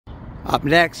Up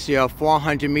next, your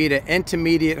 400-meter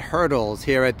intermediate hurdles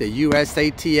here at the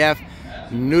USATF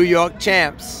New York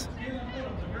Champs.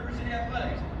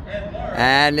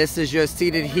 And this is your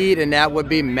seeded heat, and that would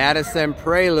be Madison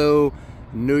Prelude,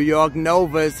 New York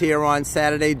Novas here on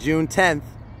Saturday, June 10th.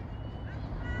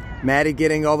 Maddy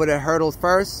getting over the hurdles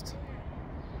first.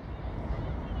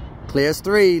 Clears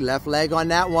 3, left leg on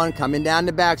that one, coming down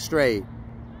the back straight.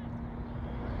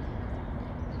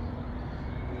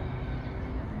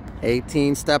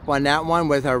 18 step on that one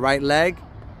with her right leg.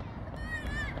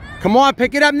 Come on,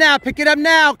 pick it up now, pick it up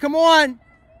now, come on.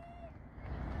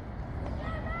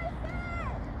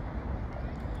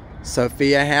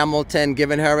 Sophia Hamilton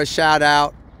giving her a shout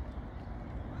out.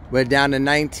 We're down to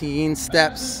 19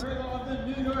 steps.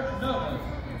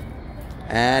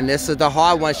 And this is the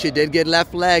hard one. She did get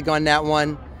left leg on that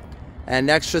one.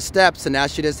 And extra steps, and now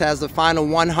she just has the final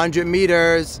 100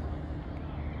 meters.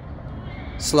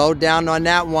 Slowed down on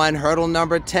that one. Hurdle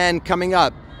number 10 coming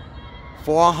up.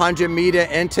 400-meter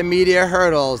intermediate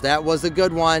hurdles. That was a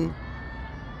good one.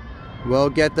 We'll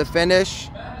get the finish.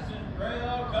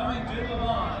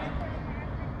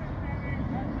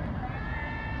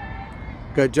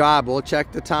 Good job. We'll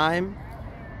check the time.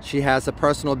 She has a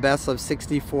personal best of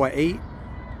 64.8.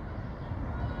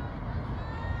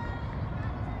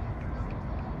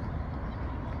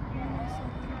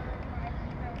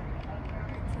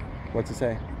 What's it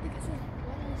say?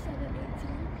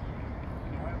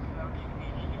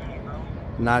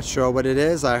 Not sure what it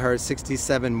is. I heard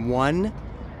 67.1.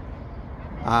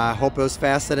 I hope it was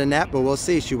faster than that, but we'll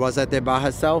see. She was out there by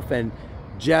herself and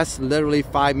just literally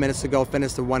 5 minutes ago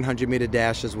finished the 100-meter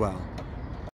dash as well.